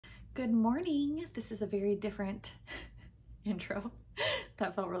Good morning. This is a very different intro.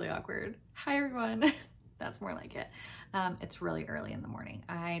 That felt really awkward. Hi everyone. That's more like it. It's really early in the morning.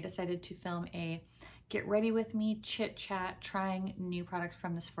 I decided to film a get ready with me chit chat trying new products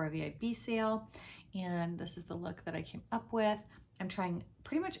from the Sephora VIP sale. And this is the look that I came up with. I'm trying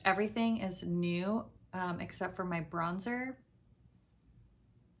pretty much everything is new except for my bronzer.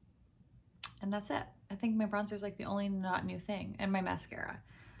 And that's it. I think my bronzer is like the only not new thing, and my mascara.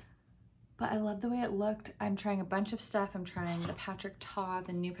 But I love the way it looked. I'm trying a bunch of stuff. I'm trying the Patrick Ta,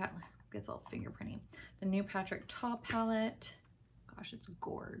 the new palette, gets all fingerprinty. The new Patrick Ta palette. Gosh, it's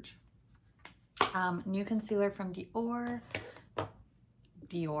gorge. New concealer from Dior.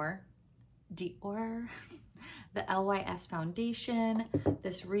 The LYS foundation.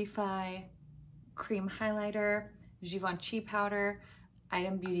 This Refi cream highlighter. Givenchy powder.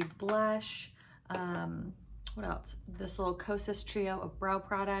 Item Beauty blush. What else? This little Kosas trio of brow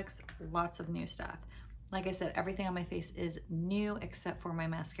products, lots of new stuff. Like I said, everything on my face is new except for my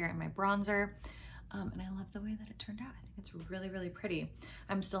mascara and my bronzer. And I love the way that it turned out. I think it's really, really pretty.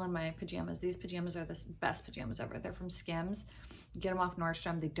 I'm still in my pajamas. These pajamas are the best pajamas ever. They're from Skims. Get them off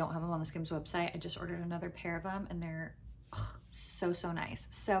Nordstrom. They don't have them on the Skims website. I just ordered another pair of them and they're so nice.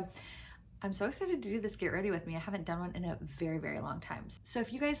 So I'm so excited to do this get ready with me. I haven't done one in a very, very long time. So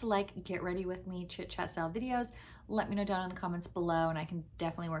if you guys like get ready with me chit chat style videos, let me know down in the comments below and I can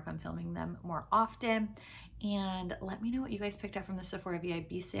definitely work on filming them more often. And let me know what you guys picked up from the Sephora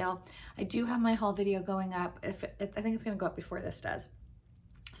VIP sale. I do have my haul video going up. I think it's gonna go up before this does.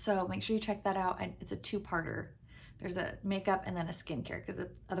 So make sure you check that out. It's a two-parter. There's a makeup and then a skincare because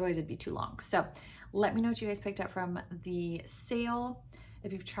otherwise it'd be too long. So let me know what you guys picked up from the sale.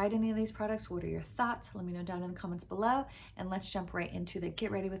 If you've tried any of these products, what are your thoughts? Let me know down in the comments below. And let's jump right into the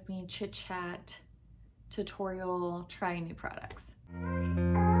get ready with me chit chat tutorial, trying new products.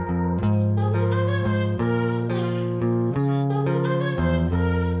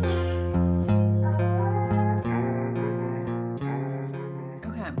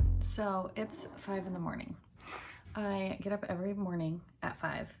 Okay, so it's 5 in the morning. I get up every morning at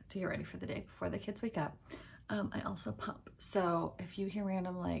 5 to get ready for the day before the kids wake up. I also pump. So if you hear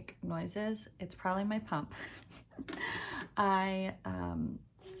random like noises, it's probably my pump. I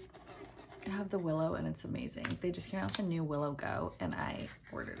have the Willow and it's amazing. They just came out with a new Willow Go and I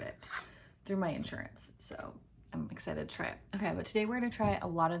ordered it through my insurance. So I'm excited to try it. Okay, but today we're gonna try a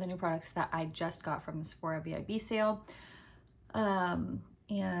lot of the new products that I just got from the Sephora VIP sale. And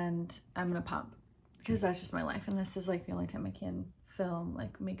I'm gonna pump because that's just my life. And this is like the only time I can film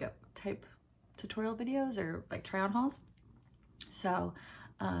like makeup type tutorial videos or like try on hauls. So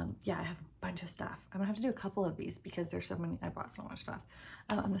yeah, I have a bunch of stuff. I'm gonna have to do a couple of these because there's so many, I bought so much stuff.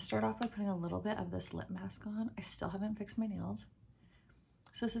 I'm gonna start off by putting a little bit of this lip mask on. I still haven't fixed my nails.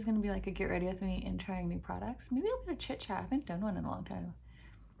 So this is gonna be like a get ready with me and trying new products. Maybe it'll be a chit chat. I haven't done one in a long time.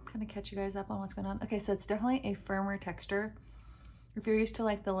 Kind of catch you guys up on what's going on. Okay, so it's definitely a firmer texture. If you're used to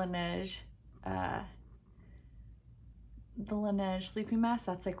like the Laneige sleeping mask,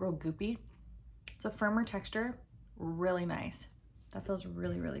 that's like real goopy. It's a firmer texture, really nice. That feels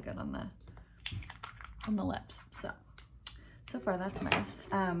really, really good on the lips. So far that's nice.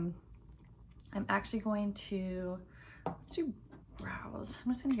 I'm actually going to, let's do brows.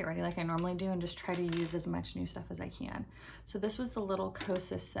 I'm just gonna get ready like I normally do and just try to use as much new stuff as I can. So this was the little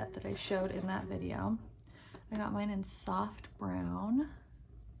Kosas set that I showed in that video. I got mine in soft brown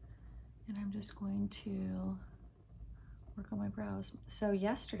and I'm just going to work on my brows. So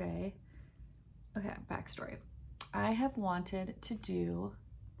yesterday, okay, backstory. I have wanted to do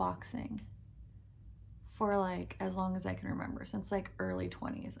boxing for like as long as I can remember, since like early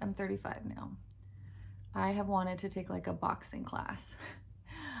 20s. I'm 35 now. I have wanted to take like a boxing class,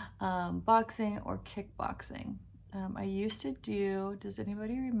 boxing or kickboxing. I used to do, does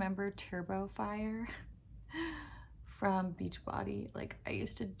anybody remember Turbo Fire from Beachbody? Like I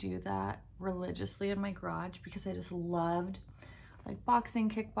used to do that religiously in my garage because I just loved like boxing,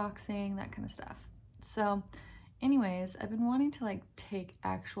 kickboxing, that kind of stuff. So anyways, I've been wanting to like take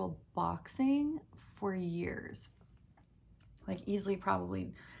actual boxing for years, like easily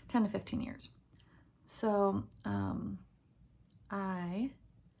probably 10 to 15 years. So I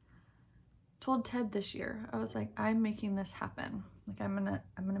told Ted this year, I was like, I'm making this happen. Like I'm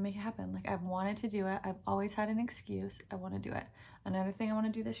gonna make it happen. Like I've wanted to do it. I've always had an excuse. I want to do it. Another thing I want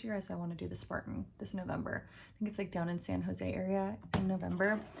to do this year is I want to do the Spartan this November. I think it's like down in San Jose area in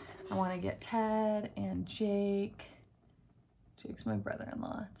November. I want to get Ted and Jake. Jake's my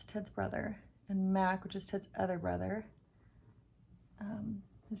brother-in-law. It's Ted's brother. And Mac, which is Ted's other brother.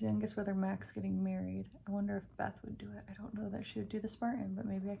 his youngest brother Max getting married. I wonder if Beth would do it. I don't know that she would do the Spartan, but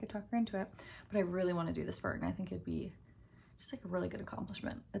maybe I could talk her into it. But I really want to do the Spartan. I think it'd be just like a really good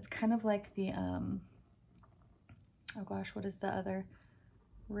accomplishment. It's kind of like the, oh gosh, what is the other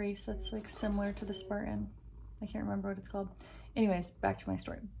race that's like similar to the Spartan? I can't remember what it's called. Anyways, back to my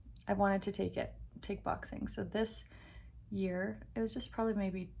story. I wanted to take boxing. So this year, it was just probably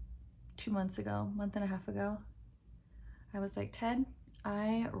maybe 2 months ago, month and a half ago, I was like, Ted,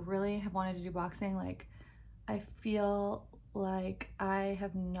 I really have wanted to do boxing. Like, I feel like I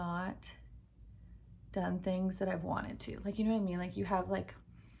have not done things that I've wanted to. Like, you know what I mean? Like, you have like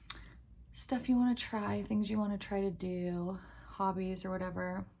stuff you want to try, things you want to try to do, hobbies or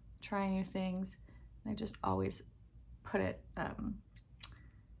whatever, try new things. And I just always put it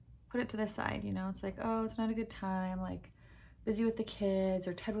to the side, you know? It's like, oh, it's not a good time, like busy with the kids,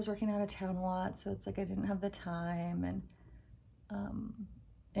 or Ted was working out of town a lot, so it's like I didn't have the time. And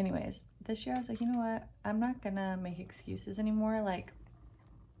anyways, this year I was like, you know what, I'm not gonna make excuses anymore. Like,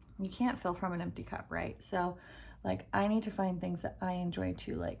 you can't fill from an empty cup, right? So like, I need to find things that I enjoy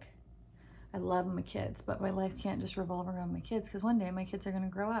too. Like, I love my kids, but my life can't just revolve around my kids, because one day my kids are gonna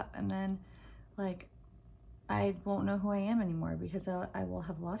grow up, and then like I won't know who I am anymore, because I will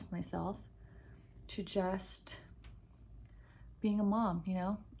have lost myself to just being a mom, you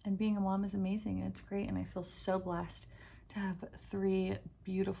know? And being a mom is amazing, and it's great, and I feel so blessed to have 3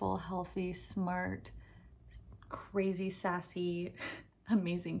 beautiful, healthy, smart, crazy, sassy,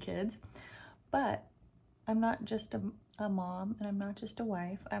 amazing kids. But I'm not just a mom, and I'm not just a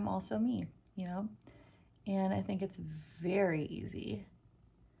wife, I'm also me, you know? And I think it's very easy,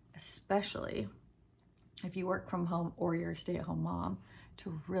 especially if you work from home or you're a stay-at-home mom,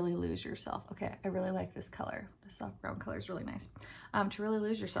 to really lose yourself. Okay, I really like this color. The soft brown color is really nice. To really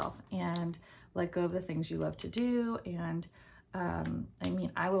lose yourself and let go of the things you love to do. And I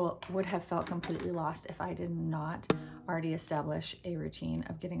mean, I would have felt completely lost if I did not already establish a routine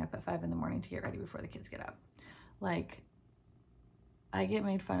of getting up at 5 in the morning to get ready before the kids get up. Like, I get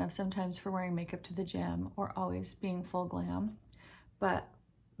made fun of sometimes for wearing makeup to the gym or always being full glam, but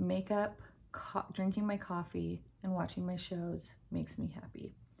makeup, drinking my coffee, and watching my shows makes me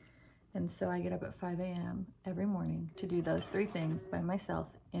happy. And so I get up at 5 a.m. every morning to do those 3 things by myself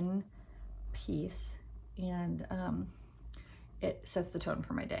in peace, and it sets the tone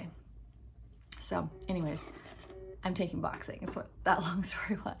for my day. So anyways, I'm taking boxing. It's what that long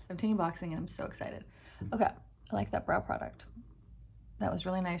story was. I'm taking boxing, and I'm so excited. Okay, I like that brow product. That was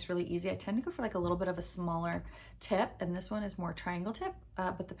really nice, really easy. I tend to go for like a little bit of a smaller tip, and this one is more triangle tip,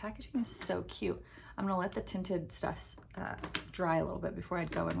 but the packaging is so cute. I'm gonna let the tinted stuffs dry a little bit before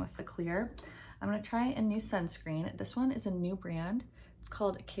I'd go in with the clear. I'm gonna try a new sunscreen. This one is a new brand. It's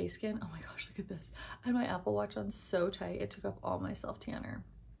called K-Skin. Oh my gosh, look at this. I had my Apple Watch on so tight, it took up all my self-tanner.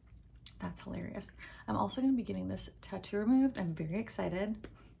 That's hilarious. I'm also gonna be getting this tattoo removed. I'm very excited.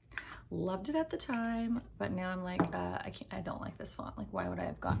 Loved it at the time, but now I'm like, I don't like this font. Like, why would I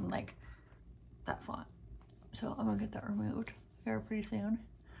have gotten like that font? So I'm gonna get that removed here pretty soon.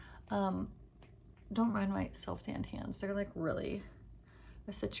 Don't mind my self-tanned hands. They're like really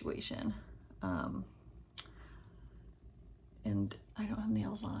a situation. And I don't have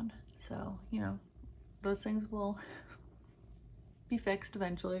nails on, so, you know, those things will be fixed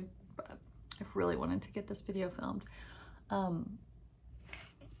eventually, but I really wanted to get this video filmed.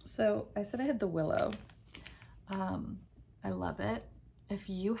 So I said I had the Willow. I love it. If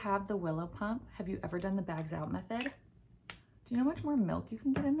you have the Willow pump, have you ever done the bags out method? Do you know how much more milk you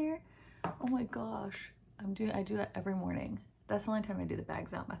can get in there? Oh my gosh, I do it every morning. That's the only time I do the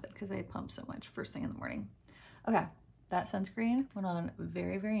bags out method, because I pump so much first thing in the morning. Okay, that sunscreen went on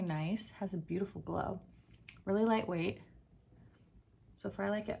very, very nice. Has a beautiful glow, really lightweight. So far I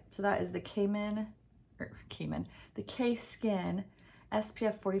like it. So that is the the K-Skin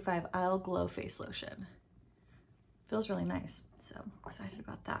SPF 45 Isle Glow Face Lotion. Feels really nice, so excited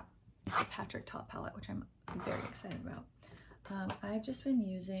about that. It's the Patrick Top palette, which I'm very excited about. I've just been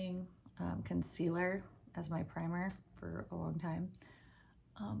using concealer as my primer for a long time.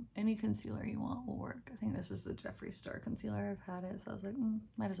 Any concealer you want will work. I think this is the Jeffree Star concealer. I've had it, so I was like,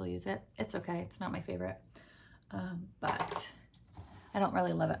 might as well use it. It's okay, it's not my favorite, but I don't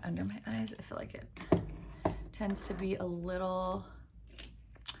really love it under my eyes. I feel like it tends to be a little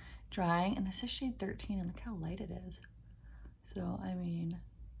drying, and this is shade 13, and look how light it is. So, I mean,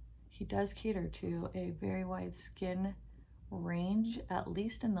 he does cater to a very wide skin range, at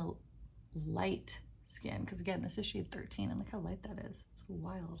least in the light skin, because again, this is shade 13, and look how light that is. It's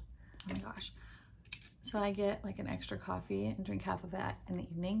wild. Oh my gosh. So I get like an extra coffee and drink half of that in the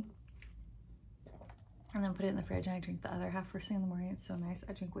evening, and then put it in the fridge, and I drink the other half first thing in the morning. It's so nice.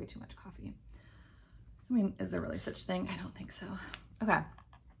 I drink way too much coffee. I mean, is there really such thing? I don't think so. Okay,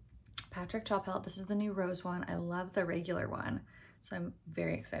 Patrick Chow palette. This is the new rose one. I love the regular one, so I'm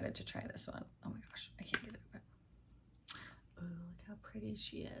very excited to try this one. Oh my gosh, I can't get it open. Oh, look how pretty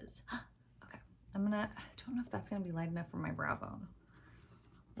she is. Okay, I don't know if that's gonna be light enough for my brow bone.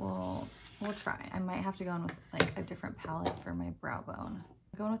 We'll try. I might have to go in with like a different palette for my brow bone.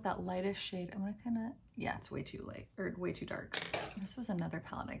 I'm going with that lightest shade. I'm gonna kind of, yeah, it's way too light or way too dark. This was another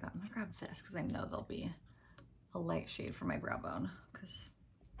palette I got. I'm gonna grab this because I know there'll be a light shade for my brow bone, because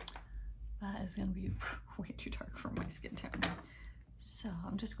that is gonna be way too dark for my skin tone. So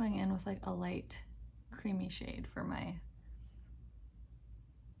I'm just going in with like a light creamy shade for my,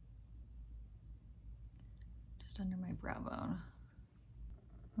 just under my brow bone.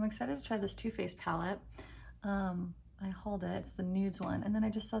 I'm excited to try this Too Faced palette. I hauled it, it's the nudes one, and then I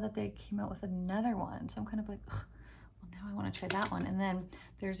just saw that they came out with another one, so I'm kind of like, ugh, well, now I want to try that one. And then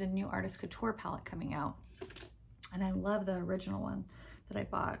there's a new Artist Couture palette coming out, and I love the original one that I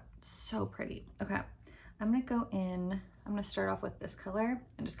bought. It's so pretty. Okay, I'm gonna go in, I'm gonna start off with this color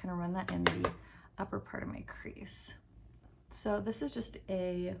and just kind of run that in the upper part of my crease. So this is just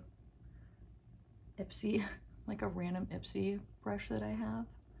a Ipsy, like a random Ipsy brush that I have.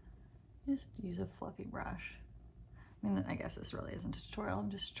 Just use a fluffy brush. I mean, I guess this really isn't a tutorial. I'm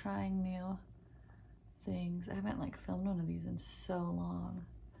just trying new things. I haven't like filmed one of these in so long.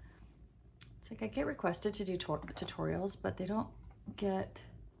 It's like I get requested to do tutorials, but they don't get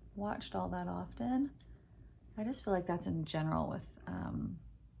watched all that often. I just feel like that's in general with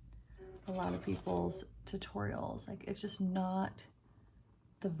a lot of people's tutorials. Like it's just not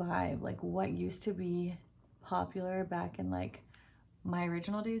the vibe. Like what used to be popular back in like my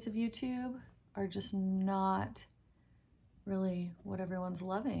original days of YouTube are just not really what everyone's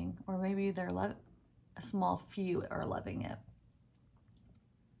loving, or maybe they're a small few are loving it.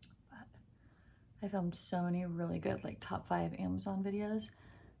 But I filmed so many really good like top 5 Amazon videos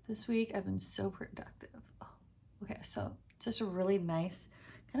this week. I've been so productive. Oh, okay, so it's just a really nice,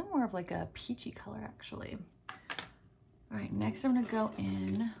 kind of more of like a peachy color actually. All right, next I'm gonna go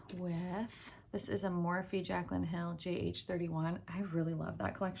in with, this is a Morphe Jaclyn Hill JH31. I really love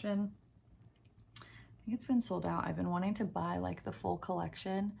that collection. I think it's been sold out. I've been wanting to buy like the full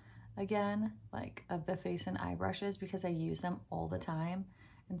collection again, like of the face and eye brushes, because I use them all the time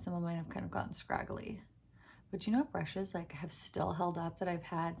and some of mine have kind of gotten scraggly. But you know what brushes like have still held up that I've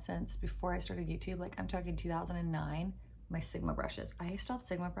had since before I started YouTube? Like I'm talking 2009, my Sigma brushes. I still have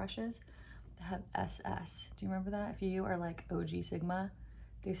Sigma brushes that have SS. Do you remember that? If you are like OG Sigma,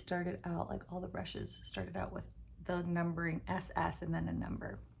 they started out, like all the brushes started out with the numbering SS and then a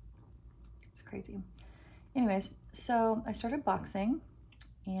number. It's crazy. Anyways, so I started boxing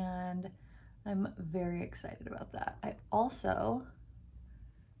and I'm very excited about that. I also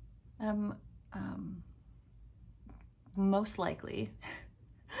am most likely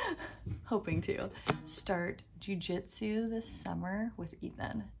hoping to start jiu-jitsu this summer with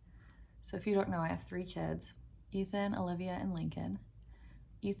Ethan. So if you don't know, I have 3 kids, Ethan, Olivia, and Lincoln.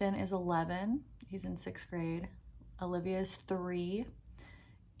 Ethan is 11, he's in 6th grade. Olivia is 3,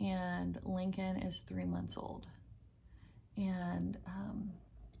 and Lincoln is 3 months old. And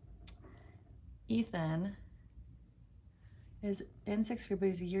Ethan is in 6th grade, but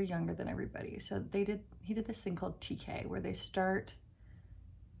he's a year younger than everybody. So he did this thing called TK, where they start,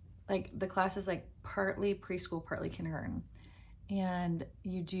 like the class is like partly preschool, partly kindergarten. And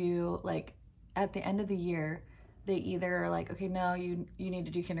you do like, at the end of the year, they either are like, okay, no, you need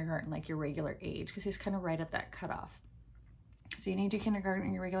to do kindergarten like your regular age, because he's kind of right at that cutoff. So you need to do kindergarten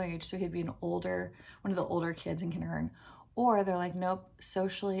in your regular age, so he'd be one of the older kids in kindergarten. Or they're like, nope,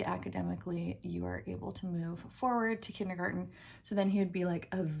 socially, academically, you are able to move forward to kindergarten. So then he would be like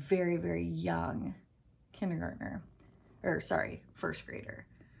a very, very young kindergartner, or sorry, 1st grader.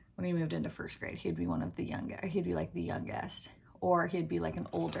 When he moved into 1st grade, he'd be one of the youngest, he'd be like the youngest, or he'd be like an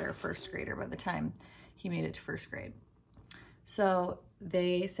older 1st grader by the time he made it to 1st grade. So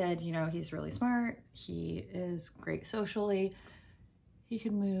they said, you know, he's really smart, he is great socially, he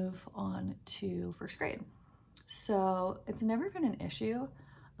could move on to 1st grade. So it's never been an issue.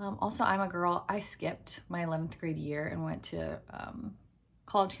 Also, I'm a girl. I skipped my 11th grade year and went to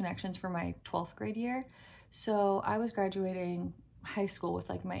College Connections for my 12th grade year. So I was graduating high school with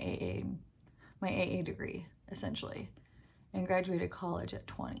like my AA degree essentially, and graduated college at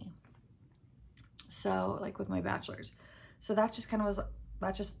 20. So like with my bachelor's. So that just kind of was,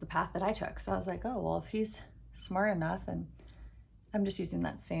 that's just the path that I took. So I was like, oh, well, if he's smart enough, and I'm just using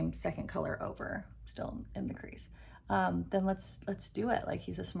that same 2nd color over, still in the crease, then let's do it. Like,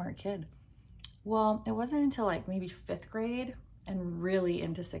 he's a smart kid. well, it wasn't until like maybe 5th grade and really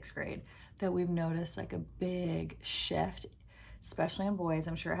into 6th grade that we've noticed like a big shift, especially in boys.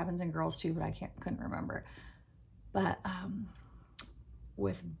 I'm sure it happens in girls too, but I couldn't remember. But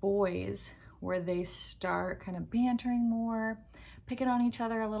with boys, where they start kind of bantering more, picking on each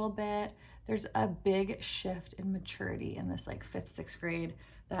other a little bit, there's a big shift in maturity in this like 5th, 6th grade,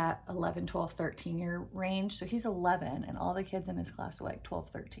 that 11, 12, 13 year range. So he's 11 and all the kids in his class are like 12,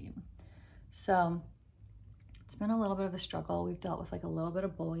 13. So it's been a little bit of a struggle. We've dealt with like a little bit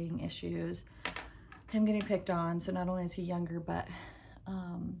of bullying issues, him getting picked on. So not only is he younger, but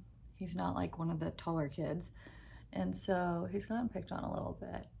he's not like one of the taller kids. And so he's gotten picked on a little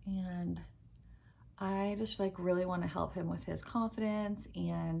bit. And I just like really want to help him with his confidence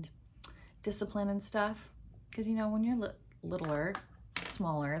and discipline and stuff. Because, you know, when you're littler,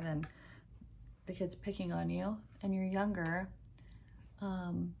 smaller than the kids picking on you and you're younger,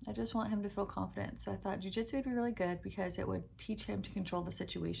 I just want him to feel confident. So I thought jiu-jitsu would be really good because it would teach him to control the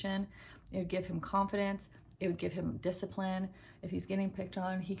situation. It would give him confidence. It would give him discipline. If he's getting picked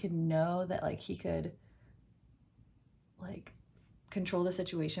on, he could know that like he could like control the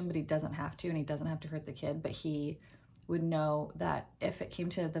situation, but he doesn't have to, and he doesn't have to hurt the kid, but he would know that if it came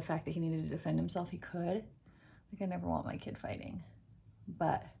to the fact that he needed to defend himself, he could. Like, I never want my kid fighting,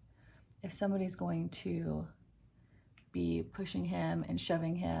 but if somebody's going to be pushing him and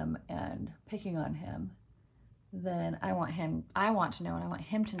shoving him and picking on him, then I want to know, and I want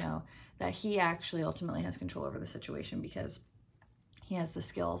him to know that he actually ultimately has control over the situation because he has the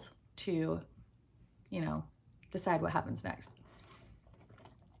skills to, you know, decide what happens next.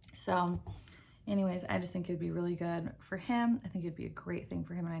 So anyways, I just think it'd be really good for him. I think it'd be a great thing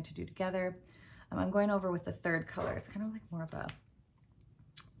for him and I to do together. I'm going over with the 3rd color. It's kind of like more of a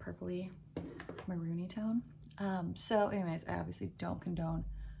purpley maroony tone. So anyways, I obviously don't condone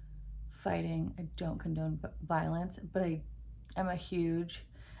fighting. I don't condone violence, but I am a huge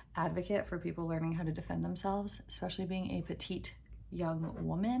advocate for people learning how to defend themselves, especially being a petite young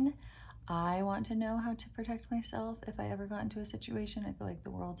woman. I want to know how to protect myself if I ever got into a situation. I feel like the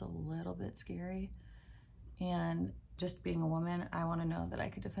world's a little bit scary, and just being a woman, I want to know that I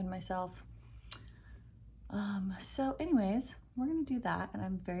could defend myself. So anyways, we're gonna do that, and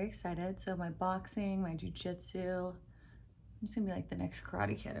I'm very excited. So my boxing, my jiu-jitsu, I'm just gonna be like the next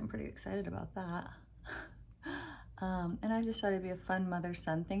Karate Kid. I'm pretty excited about that. And I just thought it'd be a fun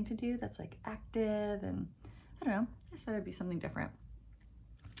mother-son thing to do that's like active, and I don't know, I just thought it'd be something different.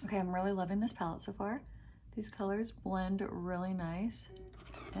 Okay, I'm really loving this palette so far. These colors blend really nice,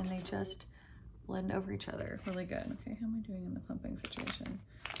 and they just blend over each other really good. Okay, how am I doing in the pumping situation?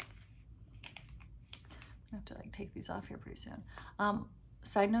 I have to like take these off here pretty soon.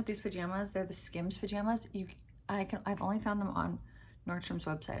 Side note, these pajamas, they're the Skims pajamas. I've only found them on Nordstrom's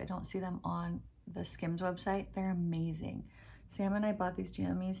website. I don't see them on the Skims website. They're amazing. Sam and I bought these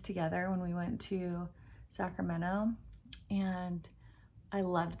jammies together when we went to Sacramento, and I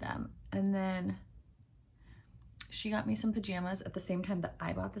loved them. And then she got me some pajamas at the same time that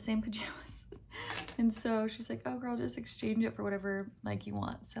I bought the same pajamas. And so she's like, oh girl, just exchange it for whatever like you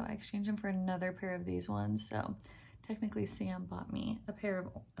want. So I exchanged them for another pair of these ones. So technically Sam bought me a pair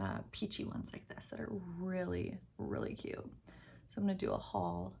of peachy ones like this that are really, really cute. So I'm gonna do a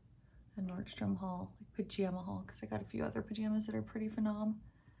haul, a Nordstrom haul, like pajama haul, because I got a few other pajamas that are pretty phenom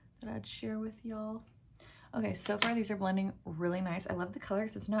that I'd share with y'all. Okay, so far these are blending really nice. I love the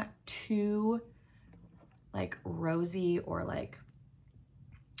colors. It's not too like rosy or like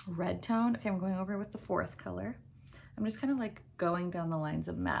red toned. Okay, I'm going over with the 4th color. I'm just kind of like going down the lines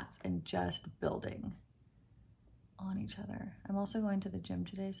of mattes and just building on each other. I'm also going to the gym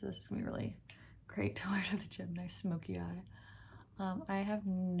today, so this is gonna be really great to wear to the gym. Nice smoky eye. I have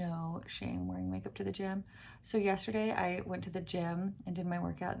no shame wearing makeup to the gym. So yesterday I went to the gym and did my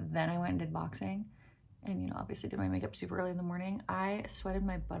workout, then I went and did boxing, and you know, obviously did my makeup super early in the morning. I sweated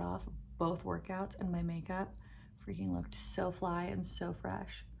my butt off both workouts, and my makeup freaking looked so fly and so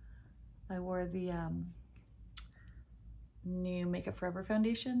fresh. I wore the new Makeup Forever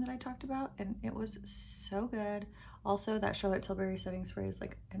foundation that I talked about, and it was so good. Also, that Charlotte Tilbury setting spray is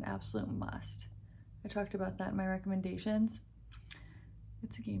like an absolute must. I talked about that in my recommendations.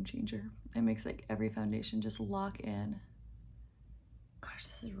 It's a game changer. It makes like every foundation just lock in. Gosh,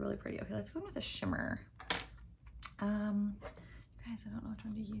 this is really pretty. Okay, let's go in with a shimmer. Guys, I don't know which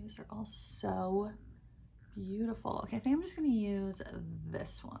one to use. They're all so beautiful. Okay, I think I'm just gonna use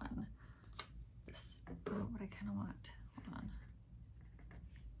this one. This, oh, what I kind of want. Hold on.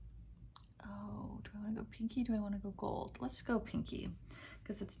 Oh, do I want to go pinky? Do I want to go gold? Let's go pinky,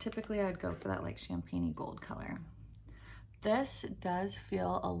 because it's typically I'd go for that like champagne-y gold color. This does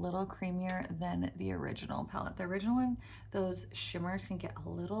feel a little creamier than the original palette. The original one, those shimmers can get a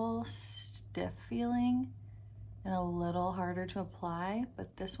little stiff feeling and a little harder to apply,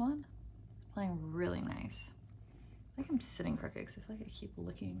 but this one is applying really nice. It's like I'm sitting crooked because I feel like I keep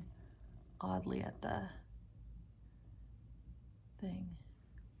looking oddly at the thing.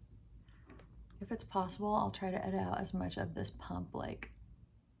 If it's possible, I'll try to edit out as much of this pump like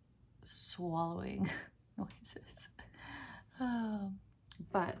swallowing noises.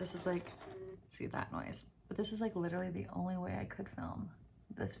 But this is like, see that noise, but this is like literally the only way I could film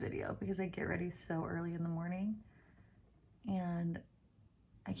this video because I get ready so early in the morning and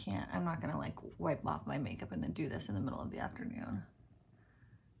I'm not gonna like wipe off my makeup and then do this in the middle of the afternoon.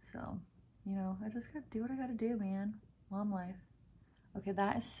 So, you know, I just gotta do what I gotta do, man. Mom life. Okay,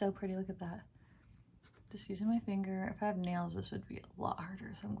 that is so pretty, look at that. Just using my finger. If I have nails, this would be a lot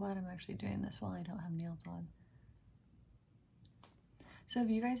harder, so I'm glad I'm actually doing this while I don't have nails on. So have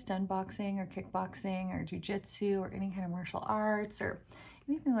you guys done boxing or kickboxing or jujitsu or any kind of martial arts or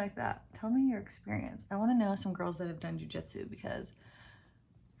anything like that? Tell me your experience. I want to know some girls that have done jujitsu because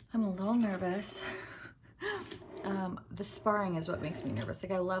I'm a little nervous. The sparring is what makes me nervous.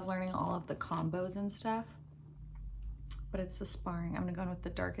 Like I love learning all of the combos and stuff, but it's the sparring. I'm gonna go in with the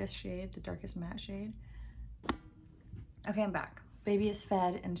darkest shade, the darkest matte shade. Okay, I'm back. Baby is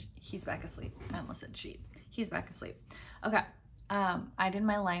fed and he's back asleep. I almost said she. He's back asleep. Okay. I did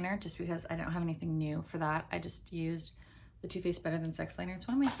my liner just because I don't have anything new for that. I just used the Too Faced Better Than Sex liner. It's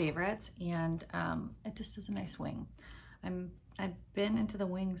one of my favorites and it just does a nice wing. I've been into the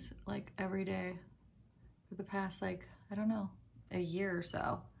wings like every day for the past like, I don't know, a year or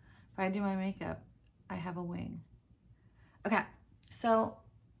so. If I do my makeup, I have a wing. Okay, so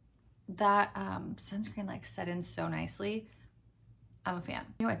that sunscreen like set in so nicely. I'm a fan.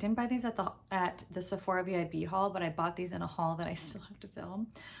 You know, I didn't buy these at the Sephora VIB haul, but I bought these in a haul that I still have to film.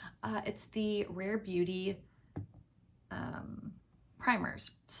 It's the Rare Beauty primers.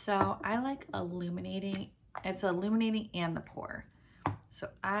 So I like illuminating. It's illuminating and the pore. So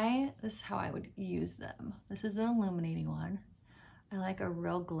this is how I would use them. This is the illuminating one. I like a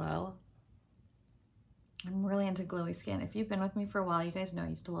real glow. I'm really into glowy skin. If you've been with me for a while, you guys know I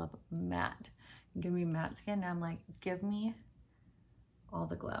used to love matte. Give me matte skin. Now I'm like, give me all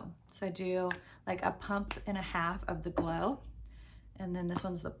the glow. So I do like a pump and a half of the glow. And then this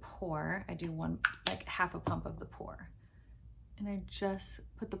one's the pore. I do one, like half a pump of the pore. And I just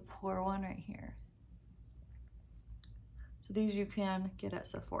put the pore one right here. So these you can get at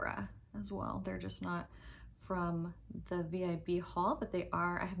Sephora as well. They're just not from the VIB haul, but they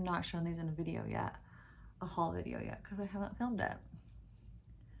are. I have not shown these in a video yet, a haul video yet, because I haven't filmed it.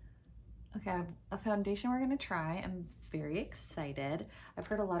 Okay, I have a foundation we're gonna try. I'm very excited. I've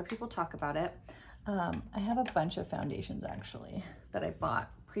heard a lot of people talk about it. I have a bunch of foundations actually that I bought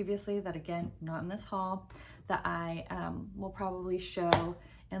previously that again, not in this haul, that I will probably show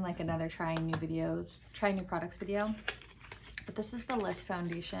in like another try new products video. But this is the List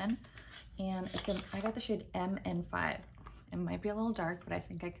foundation and I got the shade MN5. It might be a little dark, but I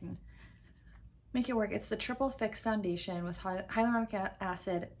think I can make it work. It's the Triple Fix foundation with hyaluronic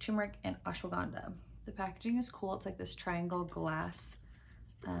acid, turmeric, and ashwagandha. The packaging is cool. It's like this triangle glass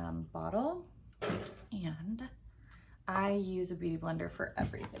bottle. And I use a beauty blender for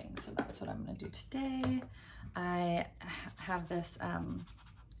everything. So that's what I'm gonna do today. I have this,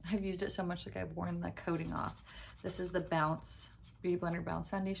 I've used it so much like I've worn the coating off. This is the Bounce, Beauty Blender Bounce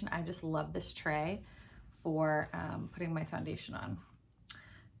foundation. I just love this tray for putting my foundation on.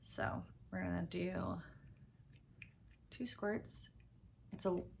 So we're gonna do 2 squirts. It's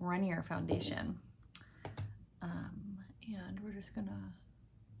a runnier foundation. And we're just gonna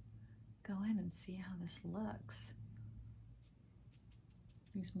go in and see how this looks.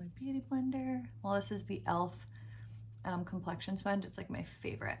 Use my beauty blender. Well, this is the e.l.f. complexion sponge. It's like my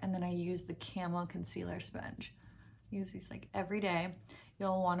favorite. And then I use the Camo concealer sponge. Use these like every day.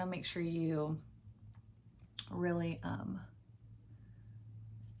 You'll want to make sure you really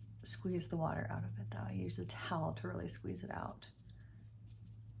squeeze the water out of it though. I use a towel to really squeeze it out.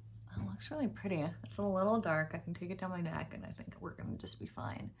 It looks really pretty. It's a little dark. I can take it down my neck and I think we're gonna just be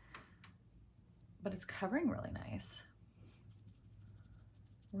fine. But it's covering really nice.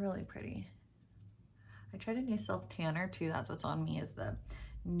 Really pretty. I tried a new self tanner too. That's what's on me is the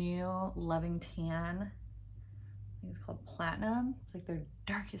new Loving Tan. I think it's called Platinum. It's like their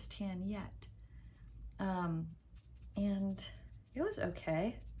darkest tan yet. And it was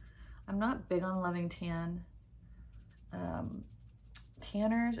okay. I'm not big on Loving Tan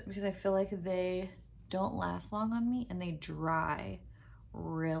tanners because I feel like they don't last long on me and they dry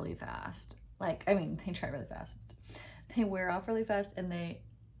really fast. Like, I mean, they dry really fast. They wear off really fast and they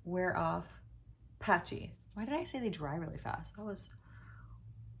wear off patchy. Why did I say they dry really fast?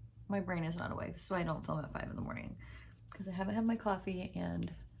 My brain is not awake. This is why I don't film at 5 in the morning, because I haven't had my coffee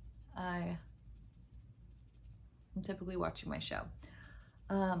and I'm typically watching my show.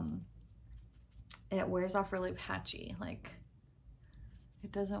 It wears off really patchy. Like,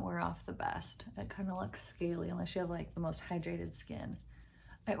 it doesn't wear off the best. It kind of looks scaly unless you have like the most hydrated skin.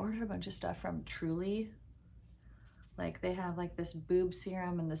 I ordered a bunch of stuff from Truly. Like, they have like this boob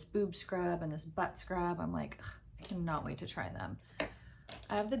serum and this boob scrub and this butt scrub. I'm like, ugh, I cannot wait to try them.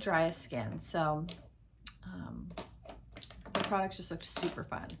 I have the driest skin, so the products just look super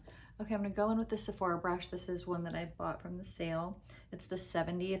fun. Okay, I'm gonna go in with the Sephora brush. This is one that I bought from the sale. It's the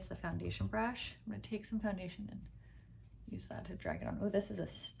 70, it's the foundation brush. I'm gonna take some foundation and use that to drag it on. Oh, this is a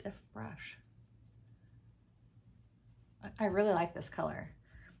stiff brush. I really like this color.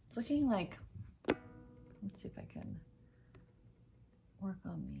 It's looking like, let's see if I can work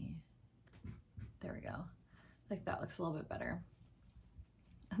on there we go. Like, that looks a little bit better.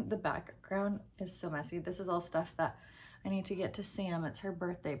 The background is so messy. This is all stuff that I need to get to Sam. It's her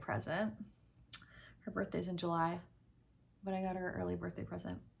birthday present. Her birthday's in July, but I got her an early birthday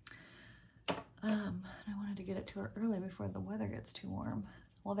present. I wanted to get it to her early before the weather gets too warm.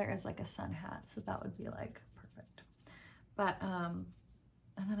 Well, there is like a sun hat, so that would be like perfect. But, and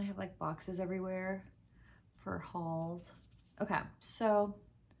then I have like boxes everywhere for hauls. Okay, so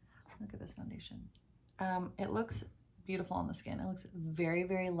look at this foundation. It looks beautiful on the skin. It looks very,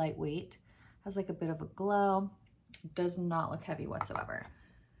 very lightweight, has like a bit of a glow, does not look heavy whatsoever.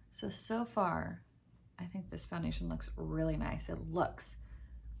 So far, I think this foundation looks really nice. It looks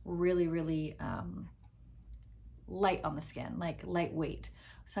really, really light on the skin, like lightweight.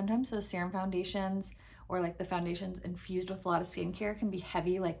 Sometimes those serum foundations or like the foundations infused with a lot of skincare can be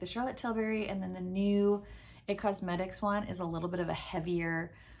heavy, like the Charlotte Tilbury, and then the new It Cosmetics one is a little bit of a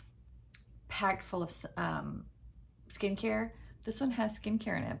heavier, packed full of skincare. This one has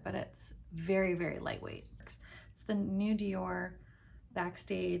skincare in it, but it's very, very lightweight. It's the new Dior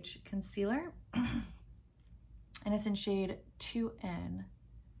Backstage Concealer, and it's in shade 2N.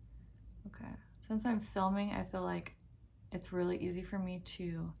 Okay, since I'm filming, I feel like it's really easy for me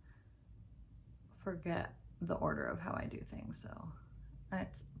to forget the order of how I do things. So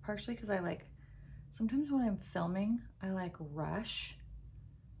it's partially because I like, sometimes when I'm filming, I like rush,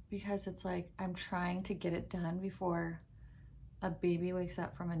 because it's like I'm trying to get it done before a baby wakes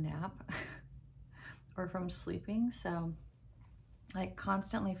up from a nap or from sleeping. So I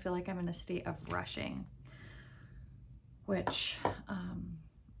constantly feel like I'm in a state of rushing, which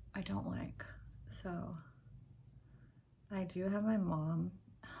I don't like. So I do have my mom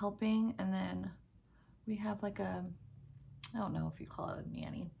helping, and then we have like a, I don't know if you call it a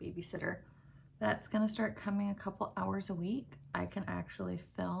nanny, babysitter, that's gonna start coming a couple hours a week. I can actually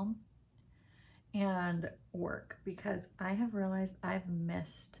film and work, because I have realized I've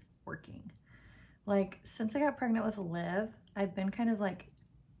missed working. Like, since I got pregnant with Liv, I've been kind of like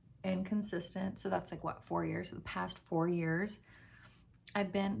inconsistent. So that's like what, 4 years? For the past 4 years,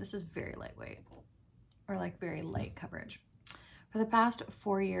 I've been, this is very lightweight, or like very light coverage. For the past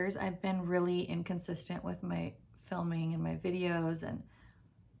 4 years, I've been really inconsistent with my filming and my videos, and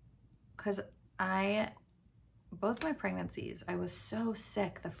because both my pregnancies, I was so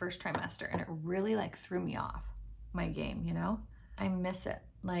sick the first trimester, and it really like threw me off my game, you know? I miss it.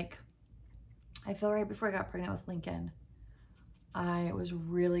 Like, I feel right before I got pregnant with Lincoln, I was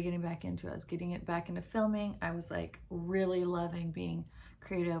really getting back into it. I was getting it back into filming. I was like really loving being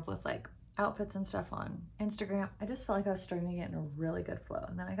creative with like outfits and stuff on Instagram. I just felt like I was starting to get in a really good flow.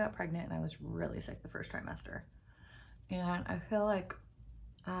 And then I got pregnant and I was really sick the first trimester. And I feel like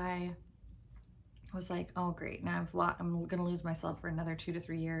I was like, oh great, now I'm gonna lose myself for another 2 to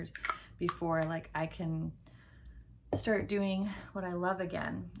 3 years before like I can start doing what I love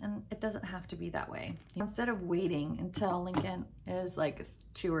again. And it doesn't have to be that way. Instead of waiting until Lincoln is like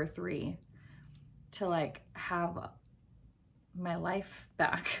 2 or 3 to like have my life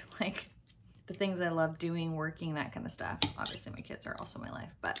back, like the things I love doing, working, that kind of stuff. Obviously my kids are also my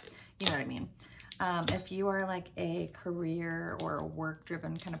life, but you know what I mean. If you are like a career or a work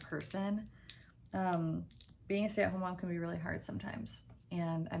driven kind of person, being a stay-at-home mom can be really hard sometimes.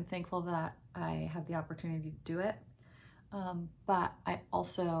 And I'm thankful that I have the opportunity to do it. But I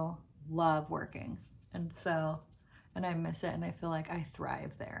also love working, and I miss it, and I feel like I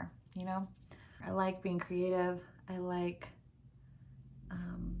thrive there, you know? I like being creative. I like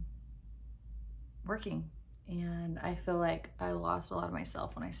working, and I feel like I lost a lot of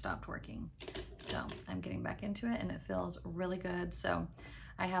myself when I stopped working. So I'm getting back into it, and it feels really good. So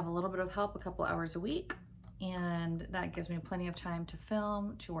I have a little bit of help, a couple hours a week, and that gives me plenty of time to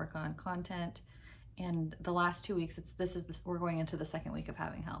film, to work on content. And the last 2 weeks, we're going into the second week of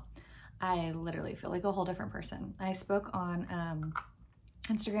having help. I literally feel like a whole different person. I spoke on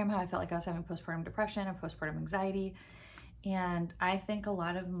Instagram how I felt like I was having postpartum depression and postpartum anxiety, and I think a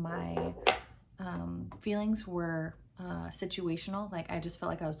lot of my feelings were situational. Like I just felt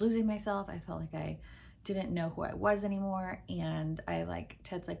like I was losing myself. I felt like I didn't know who I was anymore. And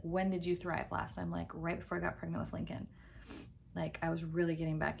Ted's like, when did you thrive last? I'm like, right before I got pregnant with Lincoln. Like I was really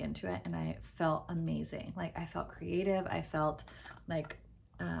getting back into it, and I felt amazing. Like I felt creative. I felt like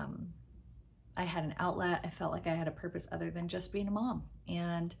I had an outlet. I felt like I had a purpose other than just being a mom.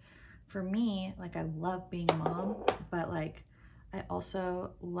 And for me, like I love being a mom, but like I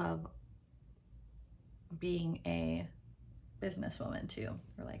also love being a businesswoman too,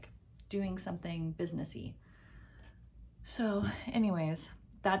 or like doing something businessy. So anyways,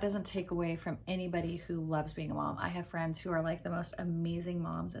 that doesn't take away from anybody who loves being a mom. I have friends who are like the most amazing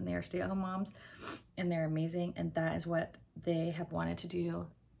moms, and they are stay-at-home moms, and they're amazing, and that is what they have wanted to do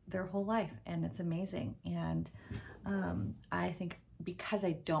their whole life, and it's amazing. And I think because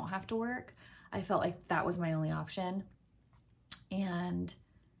I don't have to work, I felt like that was my only option. And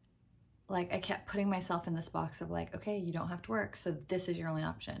like I kept putting myself in this box of like, okay, you don't have to work, so this is your only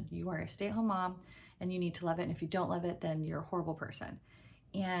option. You are a stay-at-home mom and you need to love it, and if you don't love it, then you're a horrible person.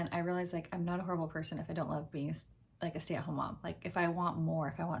 And I realized like I'm not a horrible person if I don't love being like a stay-at-home mom. Like if I want more,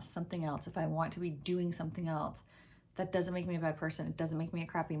 if I want something else, if I want to be doing something else, that doesn't make me a bad person. It doesn't make me a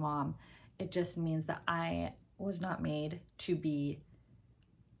crappy mom. It just means that I was not made to be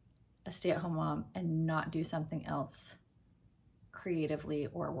a stay-at-home mom and not do something else creatively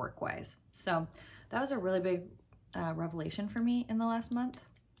or work-wise. So that was a really big revelation for me in the last month.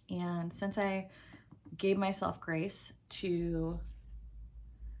 And since I gave myself grace to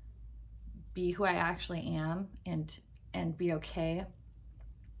be who I actually am and be okay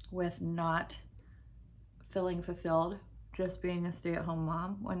with not feeling fulfilled just being a stay-at-home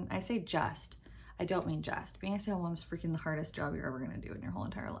mom. When I say just, I don't mean just. Being a stay-at-home mom is freaking the hardest job you're ever gonna do in your whole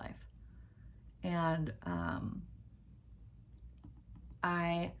entire life. And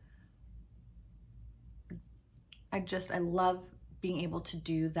I love being able to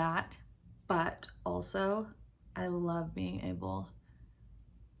do that, but also I love being able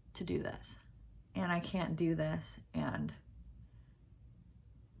to do this. And I can't do this and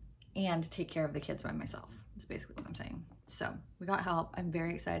take care of the kids by myself. That's basically what I'm saying. So we got help. I'm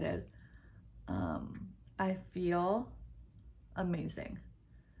very excited. I feel amazing.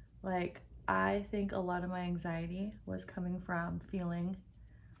 Like I think a lot of my anxiety was coming from feeling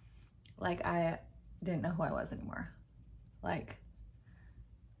like I didn't know who I was anymore. Like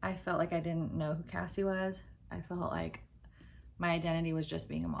I felt like I didn't know who Cassie was. I felt like my identity was just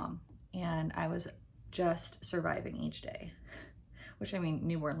being a mom, and I was just surviving each day, which I mean,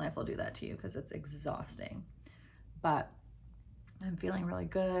 newborn life will do that to you because it's exhausting. But I'm feeling really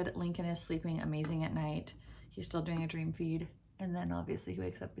good. Lincoln is sleeping amazing at night. He's still doing a dream feed. And then obviously he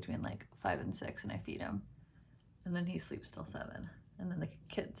wakes up between like 5 and 6 and I feed him. And then he sleeps till 7. And then the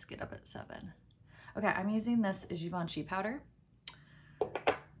kids get up at 7. Okay, I'm using this Givenchy powder.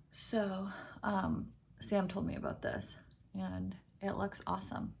 So Sam told me about this and it looks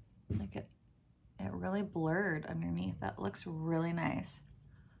awesome. Like it really blurred underneath. That looks really nice.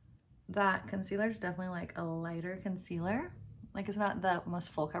 That concealer is definitely like a lighter concealer. Like it's not the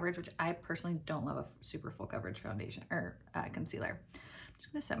most full coverage, which I personally don't love a super full coverage foundation or concealer. I'm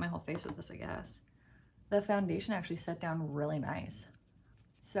just gonna set my whole face with this, I guess. The foundation actually set down really nice.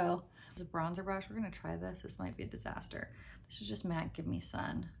 So this is a bronzer brush. We're gonna try this. This might be a disaster. This is just MAC Give Me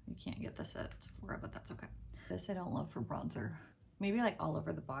Sun. You can't get this at Sephora, but that's okay. This I don't love for bronzer. Maybe like all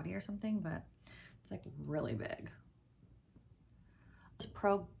over the body or something, but it's like really big. This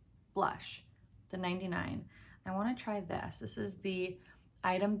Pro Blush, the 99. I want to try this. This is the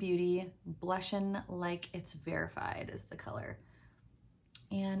Item Beauty Blushin' Like It's Verified is the color.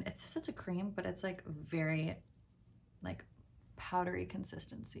 And it says it's a cream, but it's like very like powdery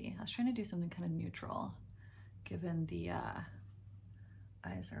consistency. I was trying to do something kind of neutral given the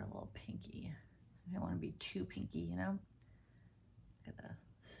eyes are a little pinky. I don't want to be too pinky, you know? Look at that.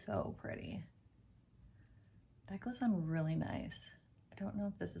 So pretty. That goes on really nice. I don't know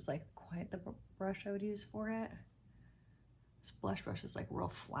if this is like quite the brush I would use for it. This blush brush is like real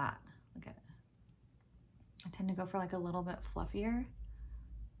flat. Look at it. I tend to go for like a little bit fluffier,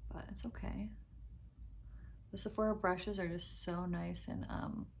 but it's okay. The Sephora brushes are just so nice and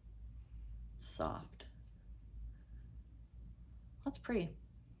soft. That's pretty.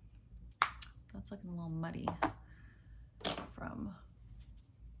 That's looking a little muddy from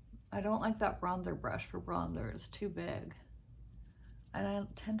I don't like that bronzer brush for bronzer. It's too big. And I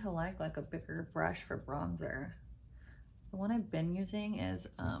tend to like a bigger brush for bronzer. The one I've been using is,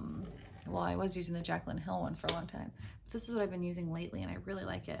 well, I was using the Jaclyn Hill one for a long time. But this is what I've been using lately, and I really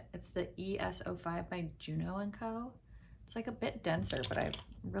like it. It's the ES05 by Juno & Co. It's like a bit denser, but I've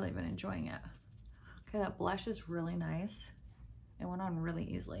really been enjoying it. Okay, that blush is really nice. It went on really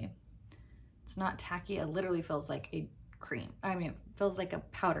easily. It's not tacky. It literally feels like a cream. I mean, it feels like a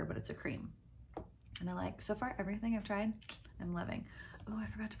powder, but it's a cream. And I like, so far, everything I've tried, I'm loving. Oh, I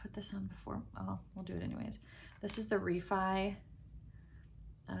forgot to put this on before. Oh, we'll do it anyways. This is the Refi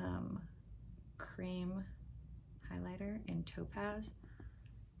cream highlighter in Topaz.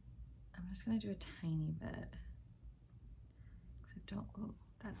 I'm just gonna do a tiny bit. Cause I don't, oh,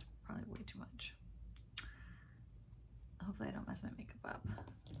 that's probably way too much. Hopefully I don't mess my makeup up.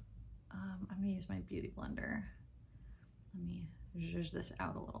 I'm gonna use my beauty blender. Let me zhuzh this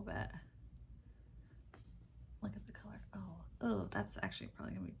out a little bit. Look at the color. Oh, that's actually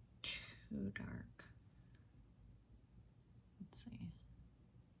probably gonna be too dark. Let's see.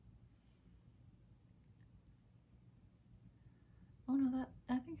 Oh no,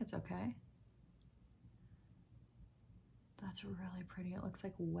 I think it's okay. That's really pretty. It looks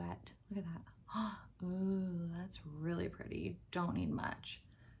like wet. Look at that. Ooh, that's really pretty. You don't need much.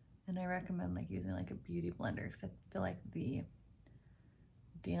 And I recommend like using like a beauty blender because I feel like the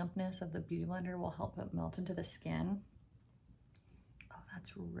dampness of the beauty blender will help it melt into the skin. Oh,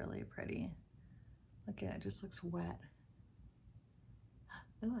 that's really pretty. Look at it, it just looks wet.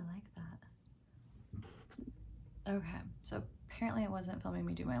 Ooh, I like that. Okay, so apparently it wasn't filming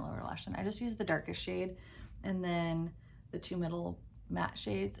me do my lower lash line. I just used the darkest shade and then the two middle matte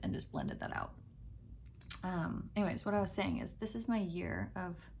shades and just blended that out. Anyways, what I was saying is this is my year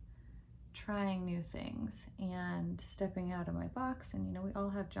of trying new things and stepping out of my box, and you know, we all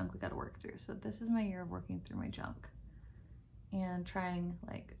have junk we got to work through. So this is my year of working through my junk and trying,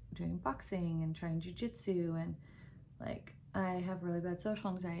 like doing boxing and trying jujitsu, and like I have really bad social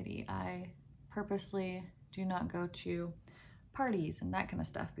anxiety. I purposely do not go to parties and that kind of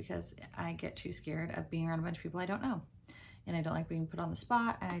stuff because I get too scared of being around a bunch of people I don't know, and I don't like being put on the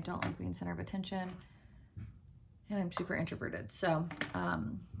spot, and I don't like being center of attention, and I'm super introverted. So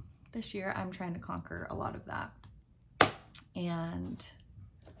this year I'm trying to conquer a lot of that, and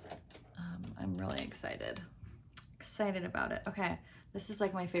I'm really excited about it. Okay, this is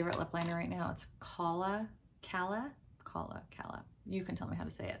like my favorite lip liner right now. It's Kala. You can tell me how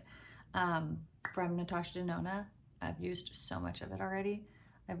to say it. From Natasha Denona. I've used so much of it already.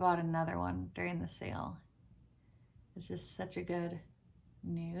 I bought another one during the sale. It's just such a good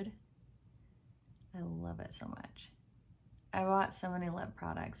nude. I love it so much. I bought so many lip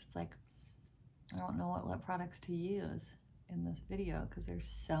products. It's like, I don't know what lip products to use in this video because there's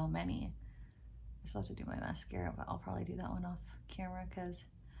so many. I still have to do my mascara, but I'll probably do that one off camera because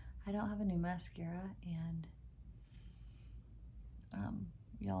I don't have a new mascara, and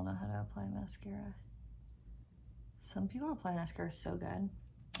y'all know how to apply mascara. Some people apply mascara so good.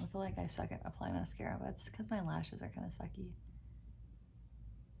 I feel like I suck at applying mascara, but it's because my lashes are kind of sucky.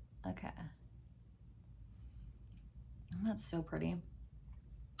 Okay. That's so pretty.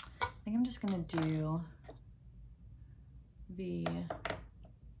 I think I'm just gonna do the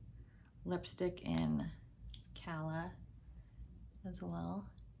lipstick in Kala as well.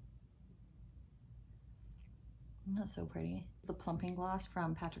 That's so pretty. The plumping gloss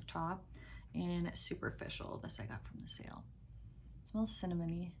from Patrick Ta in Superficial. This I got from the sale. It smells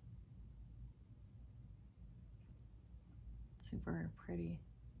cinnamony. Super pretty.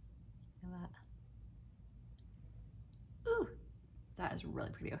 Look at that. Ooh, that is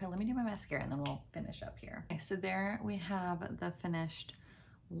really pretty. Okay, let me do my mascara and then we'll finish up here. Okay, so there we have the finished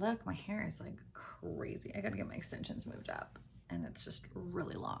look. My hair is like crazy. I gotta get my extensions moved up and it's just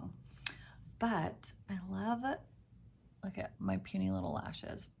really long. But I love it. Look at my puny little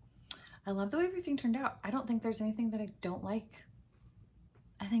lashes. I love the way everything turned out. I don't think there's anything that I don't like.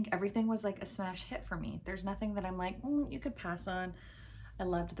 I think everything was like a smash hit for me. There's nothing that I'm like, you could pass on. I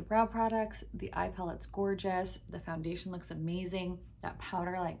loved the brow products. The eye palette's gorgeous. The foundation looks amazing. That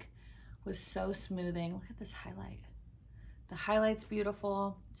powder like was so smoothing. Look at this highlight. The highlight's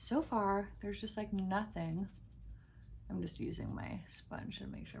beautiful. So far, there's just like nothing. I'm just using my sponge to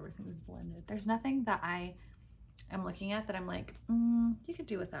make sure everything's blended. There's nothing that I am looking at that I'm like, you could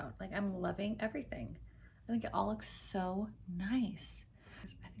do without. Like, I'm loving everything. I think it all looks so nice.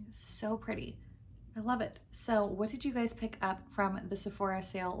 I think it's so pretty. I love it. So what did you guys pick up from the Sephora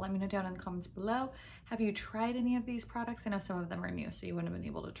sale? Let me know down in the comments below. Have you tried any of these products? I know some of them are new, so you wouldn't have been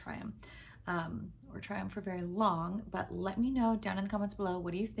able to try them. or try them for very long, but let me know down in the comments below,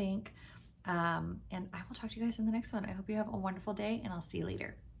 what do you think? And I will talk to you guys in the next one. I hope you have a wonderful day, and I'll see you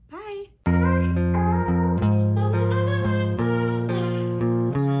later. Bye.